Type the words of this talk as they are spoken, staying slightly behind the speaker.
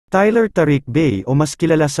Tyler Tariq Bey o mas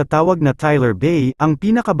kilala sa tawag na Tyler Bey, ang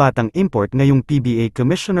pinakabatang import ngayong PBA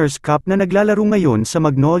Commissioner's Cup na naglalaro ngayon sa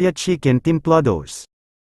Magnolia Chicken Timplados.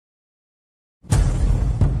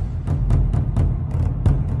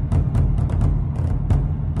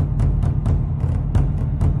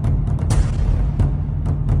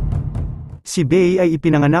 Si Bey ay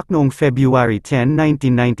ipinanganak noong February 10,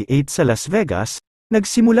 1998 sa Las Vegas.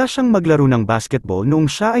 Nagsimula siyang maglaro ng basketball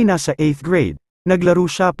noong siya ay nasa 8th grade. Naglaro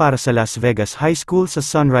siya para sa Las Vegas High School sa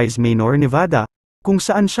Sunrise Manor, Nevada, kung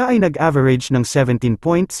saan siya ay nag-average ng 17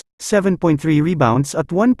 points, 7.3 rebounds at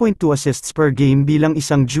 1.2 assists per game bilang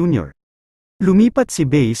isang junior. Lumipat si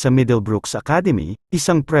Bey sa Middlebrooks Academy,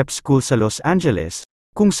 isang prep school sa Los Angeles,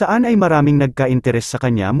 kung saan ay maraming nagka-interes sa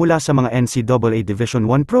kanya mula sa mga NCAA Division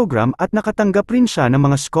I program at nakatanggap rin siya ng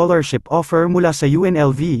mga scholarship offer mula sa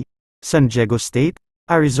UNLV, San Diego State,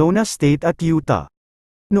 Arizona State at Utah.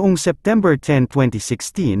 Noong September 10,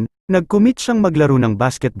 2016, nag-commit siyang maglaro ng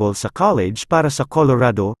basketball sa college para sa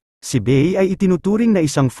Colorado. Si Bey ay itinuturing na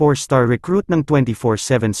isang 4-star recruit ng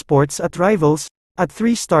 24/7 Sports at Rivals, at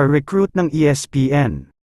 3-star recruit ng ESPN.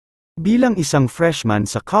 Bilang isang freshman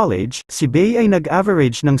sa college, si Bey ay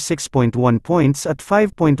nag-average ng 6.1 points at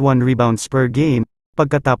 5.1 rebounds per game.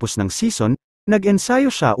 Pagkatapos ng season, nag-ensayo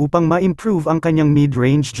siya upang ma-improve ang kanyang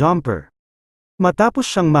mid-range jumper. Matapos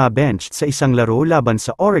siyang ma-benched sa isang laro laban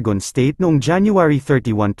sa Oregon State noong January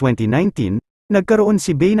 31, 2019, nagkaroon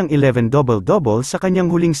si Bey ng 11 double-double sa kanyang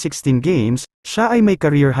huling 16 games. Siya ay may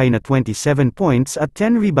career high na 27 points at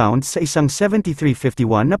 10 rebounds sa isang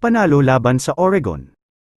 73-51 na panalo laban sa Oregon.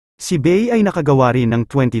 Si Bey ay nakagawa rin ng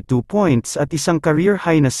 22 points at isang career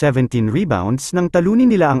high na 17 rebounds nang talunin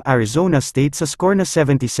nila ang Arizona State sa score na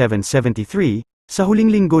 77-73, sa huling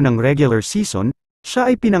linggo ng regular season.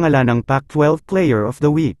 Siya ay pinangalan ng Pac-12 Player of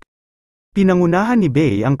the Week. Pinangunahan ni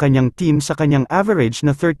Bey ang kanyang team sa kanyang average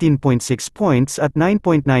na 13.6 points at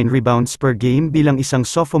 9.9 rebounds per game bilang isang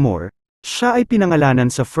sophomore. Siya ay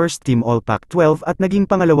pinangalanan sa first team All Pac-12 at naging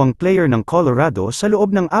pangalawang player ng Colorado sa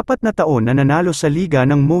loob ng 4 na taon na nanalo sa liga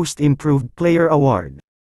ng Most Improved Player Award.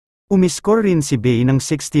 Umiskor rin si Bey ng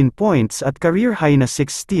 16 points at career high na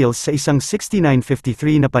 6 steals sa isang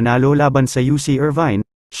 69-53 na panalo laban sa UC Irvine.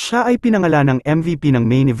 Siya ay pinangalan ng MVP ng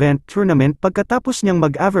main event tournament pagkatapos niyang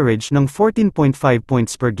mag-average ng 14.5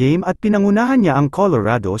 points per game at pinangunahan niya ang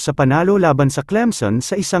Colorado sa panalo laban sa Clemson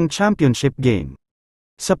sa isang championship game.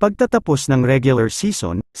 Sa pagtatapos ng regular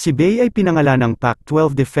season, si Bey ay pinangalan ng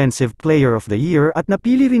Pac-12 Defensive Player of the Year at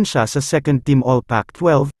napili rin siya sa second team All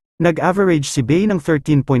Pac-12. Nag-average si Bey ng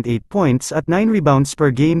 13.8 points at 9 rebounds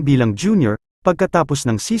per game bilang junior. Pagkatapos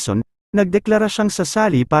ng season, nagdeklara siyang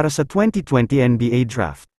sasali para sa 2020 NBA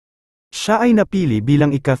Draft. Siya ay napili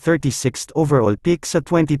bilang ika-36th overall pick sa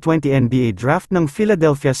 2020 NBA Draft ng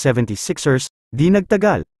Philadelphia 76ers. Di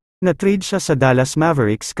nagtagal, na-trade siya sa Dallas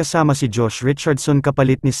Mavericks kasama si Josh Richardson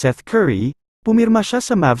kapalit ni Seth Curry. Pumirma siya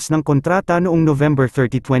sa Mavs ng kontrata noong November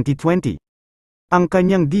 30, 2020. Ang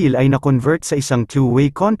kanyang deal ay na-convert sa isang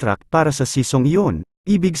two-way contract para sa sisong iyon.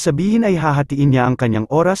 Ibig sabihin ay hahatiin niya ang kanyang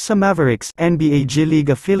oras sa Mavericks NBA G League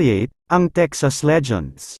affiliate, ang Texas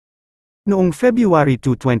Legends. Noong February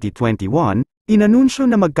 2, 2021, inanunsyo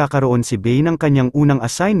na magkakaroon si Bey ng kanyang unang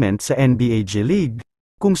assignment sa NBA G League,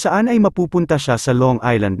 kung saan ay mapupunta siya sa Long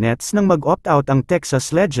Island Nets nang mag-opt-out ang Texas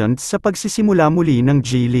Legends sa pagsisimula muli ng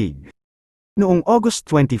G League. Noong August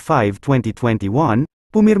 25, 2021,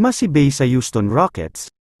 pumirma si Bey sa Houston Rockets,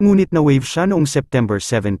 ngunit na-waive siya noong September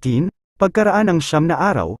 17. Pagkaraan ng 9 na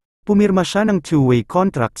araw, pumirma siya ng two-way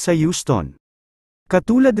contract sa Houston.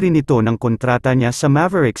 Katulad rin ito ng kontrata niya sa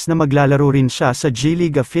Mavericks na maglalaro rin siya sa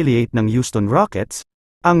G-League affiliate ng Houston Rockets,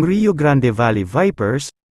 ang Rio Grande Valley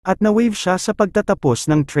Vipers, at na-waive siya sa pagtatapos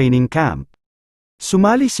ng training camp.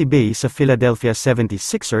 Sumali si Bey sa Philadelphia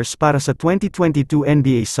 76ers para sa 2022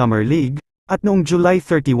 NBA Summer League, at noong July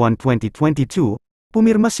 31, 2022,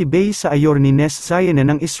 pumirma si Bey sa Ayorni Nes Zion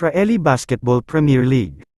ng Israeli Basketball Premier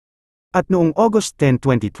League. At noong August 10,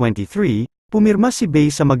 2023, pumirma si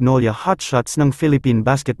Bey sa Magnolia Hotshots ng Philippine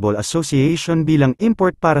Basketball Association bilang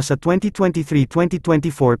import para sa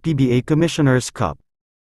 2023-2024 PBA Commissioner's Cup.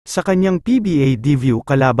 Sa kanyang PBA debut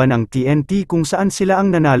kalaban ang TNT kung saan sila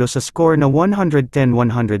ang nanalo sa score na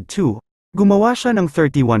 110-102, gumawa siya ng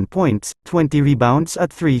 31 points, 20 rebounds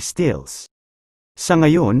at 3 steals. Sa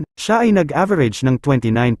ngayon, siya ay nag-average ng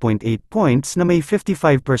 29.8 points na may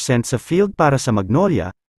 55% sa field para sa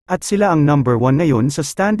Magnolia, at sila ang number 1 ngayon sa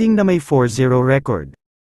standing na may 4-0 record.